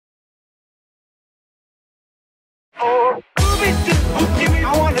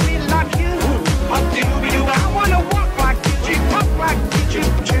I want to be like you. I want to walk like you, talk like you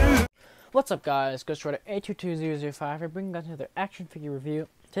too. What's up, guys? Ghost8220005 here, bringing back another action figure review.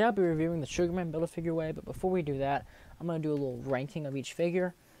 Today I'll be reviewing the Sugar Man Build-A-Figure way, but before we do that, I'm going to do a little ranking of each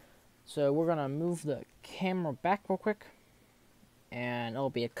figure. So we're going to move the camera back real quick, and it'll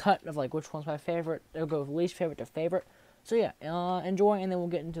be a cut of like which one's my favorite. It'll go least favorite to favorite. So yeah, enjoy, and then we'll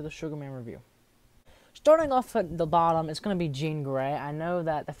get into the Sugar Man review. Starting off at the bottom, it's going to be Jean Grey. I know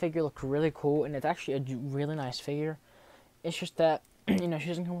that the figure looked really cool, and it's actually a really nice figure. It's just that, you know, she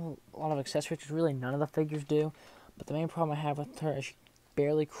doesn't come with a lot of accessories, which really none of the figures do. But the main problem I have with her is she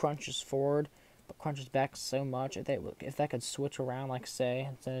barely crunches forward, but crunches back so much. If that could switch around, like say,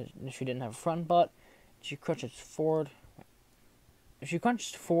 if she didn't have a front butt, she crunches forward. If she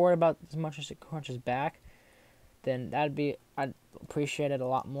crunches forward about as much as it crunches back, then I'd appreciate it a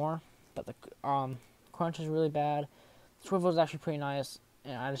lot more. But the crunch is really bad. The swivel is actually pretty nice,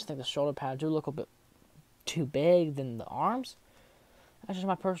 and I just think the shoulder pads do look a bit too big than the arms. That's just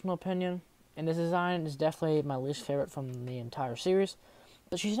my personal opinion. And this design is definitely my least favorite from the entire series.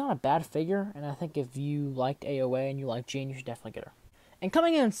 But she's not a bad figure, and I think if you liked AOA and you like Jean, you should definitely get her. And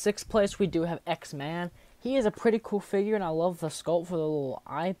coming in 6th place, we do have X-Man. He is a pretty cool figure, and I love the sculpt for the little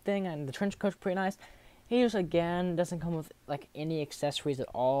eye thing, and the trench coat's pretty nice. He just, again, doesn't come with like any accessories at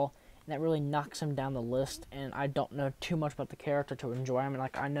all, and that really knocks him down the list. And I don't know too much about the character to enjoy him. And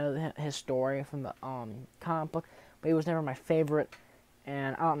like, I know his story from the comic book, but he was never my favorite.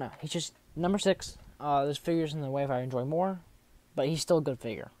 And I don't know, he's just number 6. There's figures in the wave I enjoy more, but he's still a good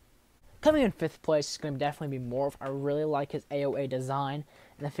figure. Coming in 5th place is going to definitely be Morph. I really like his AOA design,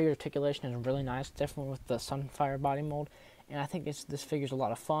 and the figure articulation is really nice, definitely with the Sunfire body mold. And I think this figure's a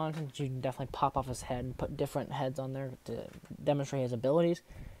lot of fun, since you can definitely pop off his head and put different heads on there to demonstrate his abilities.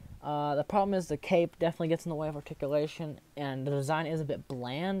 The problem is the cape definitely gets in the way of articulation, and the design is a bit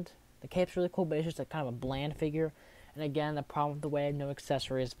bland. The cape's really cool, but it's just a kind of a bland figure. And again, the problem with the wave, no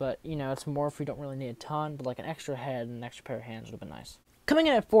accessories, but you know, it's more if you don't really need a ton, but like an extra head and an extra pair of hands would have been nice. Coming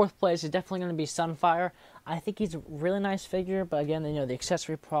in at 4th place is definitely going to be Sunfire. I think he's a really nice figure, but again, you know, the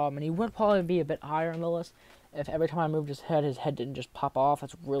accessory problem, and he would probably be a bit higher on the list if every time I moved his head didn't just pop off.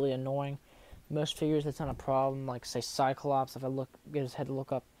 That's really annoying. Most figures, it's not a problem, like say Cyclops, if I get his head to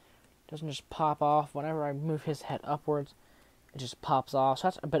look up, it doesn't just pop off. Whenever I move his head upwards, it just pops off, so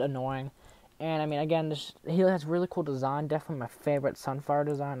that's a bit annoying. And I mean, again, he has really cool design, definitely my favorite Sunfire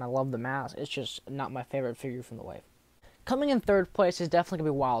design. I love the mask, it's just not my favorite figure from the wave. Coming in 3rd place is definitely going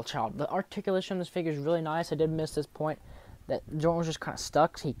to be Wild Child. The articulation of this figure is really nice. I did miss this point that joint was just kind of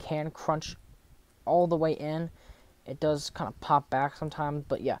stuck. He can crunch all the way in. It does kind of pop back sometimes,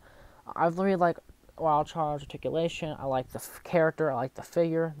 but yeah, I really like Wild Child's articulation. I like the character. I like the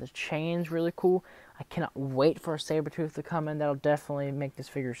figure. The chain's really cool. I cannot wait for a Sabretooth to come in. That'll definitely make this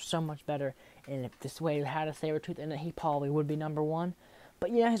figure so much better. And if this wave had a Sabretooth in it, he probably would be number 1.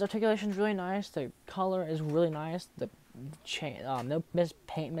 But yeah, his articulation is really nice. The color is really nice. The chain, no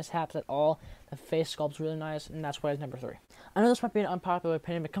paint mishaps at all. The face sculpt's really nice, and that's why he's number 3. I know this might be an unpopular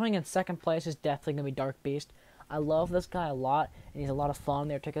opinion, but coming in 2nd place is definitely going to be Dark Beast. I love this guy a lot, and he's a lot of fun.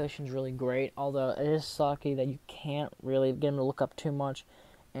 The articulation's really great, although it is sucky that you can't really get him to look up too much.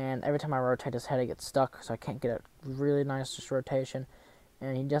 And every time I rotate his head, it gets stuck, so I can't get a really nice rotation.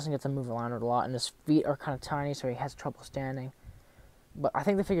 And he doesn't get to move around a lot, and his feet are kind of tiny, so he has trouble standing. But I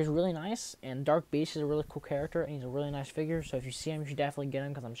think the figure's really nice, and Dark Beast is a really cool character, and he's a really nice figure, so if you see him, you should definitely get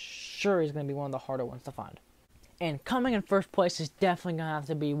him, because I'm sure he's going to be one of the harder ones to find. And coming in 1st place is definitely going to have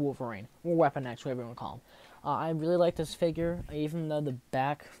to be Wolverine, or Weapon X, whatever you want to call him. I really like this figure, even though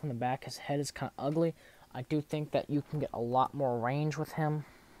from the back, his head is kind of ugly. I do think that you can get a lot more range with him,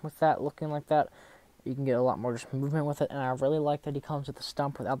 with that looking like that. You can get a lot more just movement with it, and I really like that he comes with the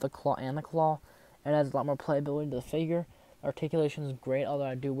stump without the claw and the claw. It adds a lot more playability to the figure. Articulation is great, although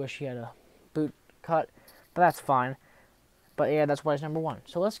I do wish he had a boot cut, but that's fine. But yeah, that's why he's number 1.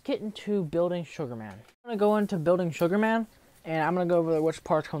 So let's get into building Sugar Man. I'm going to go into building Sugar Man, and I'm going to go over which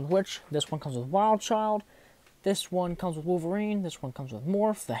parts come with which. This one comes with Wild Child. This one comes with Wolverine. This one comes with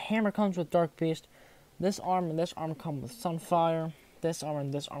Morph. The hammer comes with Dark Beast. This arm and this arm come with Sunfire. This arm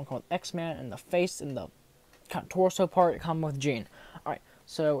and this arm come with X-Man. And the face and the kind of torso part come with Jean. Alright,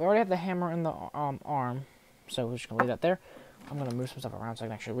 so we already have the hammer and the arm. So we're just going to leave that there. I'm going to move some stuff around so I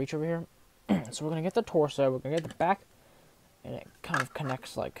can actually reach over here. So we're going to get the torso. We're going to get the back. And it kind of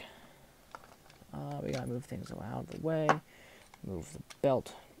connects like... we got to move things out of the way. Move the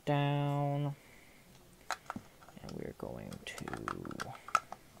belt down. And we're going to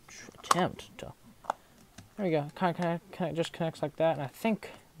attempt to... There we go. Kind of just connects like that. And I think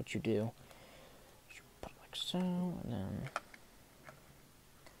what you do is you put it like like so, and then...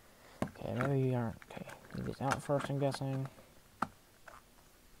 Okay, maybe you aren't... Okay, leave these out first, I'm guessing.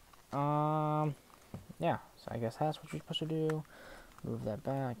 Yeah, so I guess that's what you're supposed to do. Move that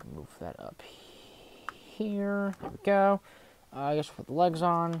back, move that up here. There we go. I guess we'll put the legs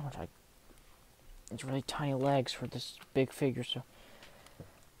on, which it's really tiny legs for this big figure, so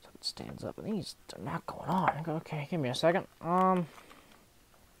it stands up. And these are not going on. Okay, give me a second.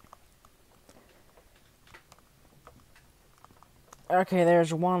 Okay,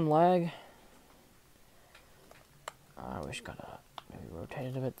 there's one leg. We just gotta maybe rotate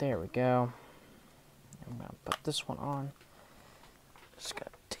it a bit. There we go. I'm gonna put this one on. Just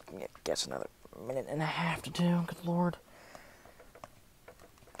gotta take me, I guess, another minute and a half to do. Good lord.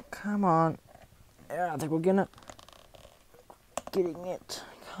 Come on. Yeah, I think we're getting it.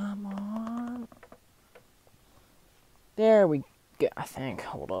 Come on. There we go. I think.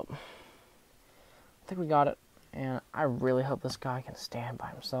 Hold up. I think we got it. And I really hope this guy can stand by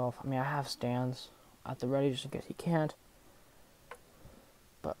himself. I mean, I have stands at the ready just in case he can't.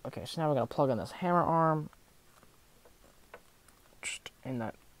 But, okay, so now we're going to plug in this hammer arm. Just in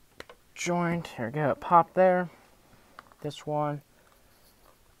that joint. Here we go. Pop there. This one.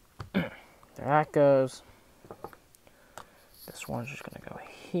 There that goes. This one's just going to go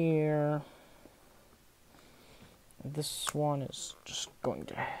here. This one is just going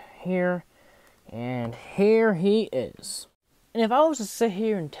to here. And here he is. And if I was to sit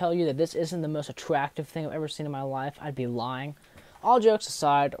here and tell you that this isn't the most attractive thing I've ever seen in my life, I'd be lying. All jokes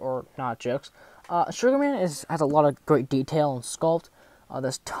aside, or not jokes, Sugar Man has a lot of great detail and sculpt.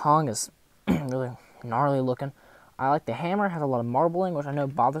 This tongue is really gnarly looking. I like the hammer. It has a lot of marbling, which I know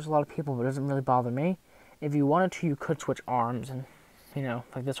bothers a lot of people, but doesn't really bother me. If you wanted to, you could switch arms, and, you know,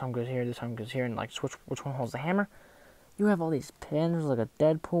 like this arm goes here, this arm goes here, and, like, switch which one holds the hammer. You have all these pins, like a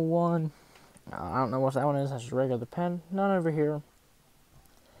Deadpool one. I don't know what that one is. That's just a regular pen. None over here.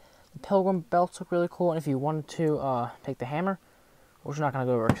 The Pilgrim belts look really cool, and if you wanted to take the hammer, which we're not going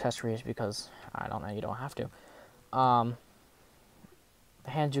to go over accessories because, I don't know, you don't have to. The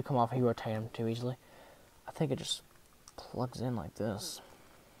hands do come off, you rotate them too easily. I think it just plugs in like this.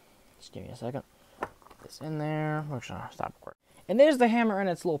 Just give me a second. Get this in there. We're going to stop recording. And there's the hammer in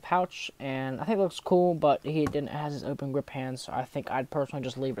its little pouch, and I think it looks cool, but it has his open grip hands, so I think I'd personally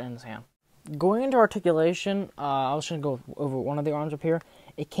just leave it in his hand. Going into articulation, I was going to go over one of the arms up here.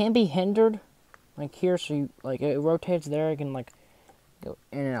 It can be hindered, like here, so you, like, it rotates there. You can, like, go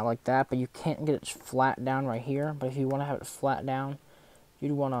in and out like that, but you can't get it flat down right here. But if you want to have it flat down,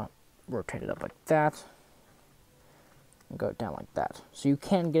 you'd want to rotate it up like that and go down like that. So you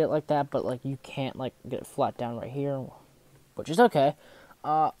can get it like that, but, like, you can't, like, get it flat down right here, which is okay.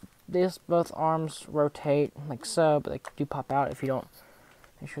 Both arms rotate like so, but they do pop out if you don't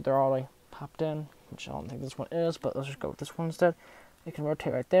make sure they're already popped in, which I don't think this one is, but let's just go with this one instead. You can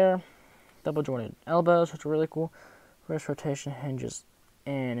rotate right there. Double jointed elbows, which are really cool. Wrist rotation hinges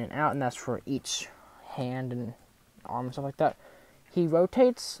in and out, and that's for each hand and arm and stuff like that. He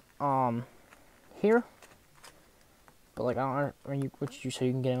rotates here, but like I don't know, so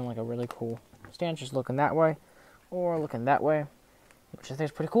you can get in like a really cool stance, just looking that way or looking that way, which I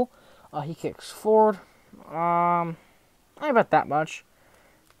think is pretty cool. He kicks forward, not about that much.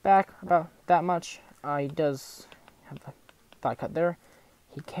 Back about that much. He does have the thigh cut there.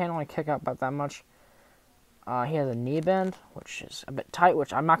 He can only kick out about that much. He has a knee bend, which is a bit tight,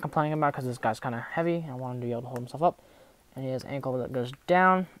 which I'm not complaining about because this guy's kind of heavy. I want him to be able to hold himself up. And he has ankle that goes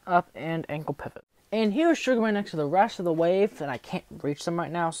down, up, and ankle pivot. And here's Sugar Man next to the rest of the wave, and I can't reach them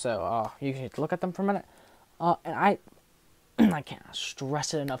right now, so you can look at them for a minute. And I can't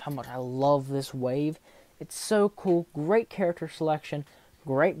stress it enough how much I love this wave. It's so cool. Great character selection.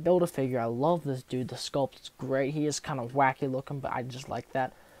 Great Build-A-Figure. I love this dude. The sculpt is great. He is kind of wacky looking, but I just like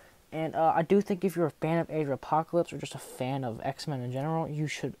that. And I do think if you're a fan of Age of Apocalypse or just a fan of X-Men in general,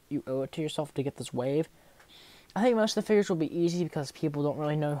 you owe it to yourself to get this wave. I think most of the figures will be easy because people don't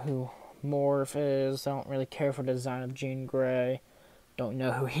really know who Morph is. They don't really care for the design of Jean Grey. Don't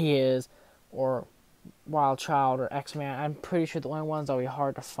know who he is. Or Wild Child or X-Man. I'm pretty sure the only ones that will be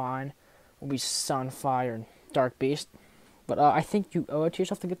hard to find will be Sunfire and Dark Beast. But I think you owe it to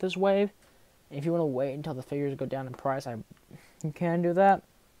yourself to get this wave. If you want to wait until the figures go down in price, you can do that.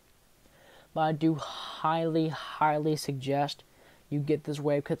 But I do highly, highly suggest you get this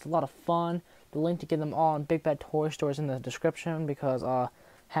wave because it's a lot of fun. The link to get them all in Big Bad Toy Store is in the description because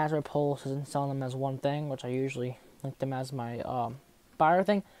Hasbro Pulse isn't selling them as one thing, which I usually link them as my buyer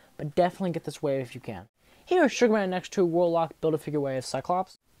thing. But definitely get this wave if you can. Here is Sugar Man next to Warlock Build-A-Figure Wave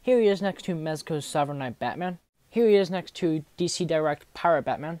Cyclops. Here he is next to Mezco's Sovereign Knight Batman. Here he is next to DC Direct Pirate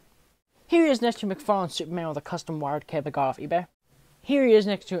Batman. Here he is next to McFarlane Superman with a custom wired cape I got off eBay. Here he is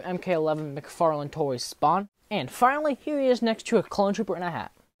next to MK11 McFarlane Toys Spawn. And finally, here he is next to a Clone Trooper in a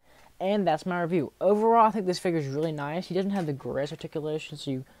hat. And that's my review. Overall, I think this figure is really nice. He doesn't have the greatest articulation,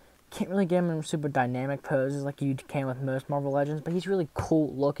 so you can't really get him in super dynamic poses like you can with most Marvel Legends, but he's really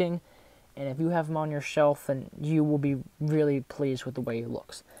cool looking. And if you have him on your shelf, then you will be really pleased with the way he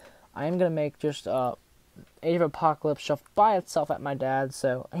looks. I am going to make just Age of Apocalypse shelf by itself at my dad's,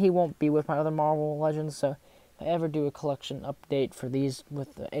 so he won't be with my other Marvel Legends, so if I ever do a collection update for these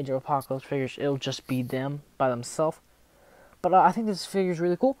with the Age of Apocalypse figures, it'll just be them by themselves. But I think this figure is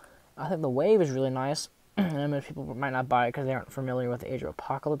really cool. I think the wave is really nice. I mean, people might not buy it because they aren't familiar with the Age of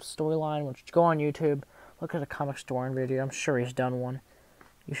Apocalypse storyline, which go on YouTube, look at a comic story video. I'm sure he's done one.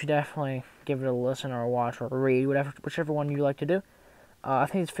 You should definitely give it a listen or a watch or a read, whichever one you like to do. I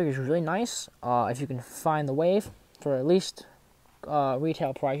think this figure is really nice. If you can find the wave for at least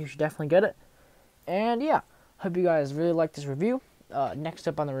retail price, you should definitely get it. And yeah, hope you guys really like this review. Next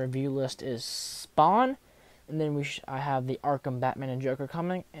up on the review list is Spawn, and then I have the Arkham Batman and Joker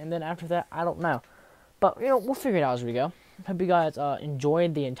coming, and then after that, I don't know. But, you know, we'll figure it out as we go. Hope you guys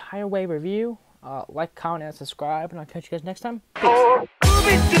enjoyed the entire wave review. Like, comment, and subscribe, and I'll catch you guys next time. Peace.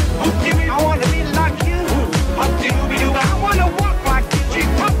 I wanna be like you.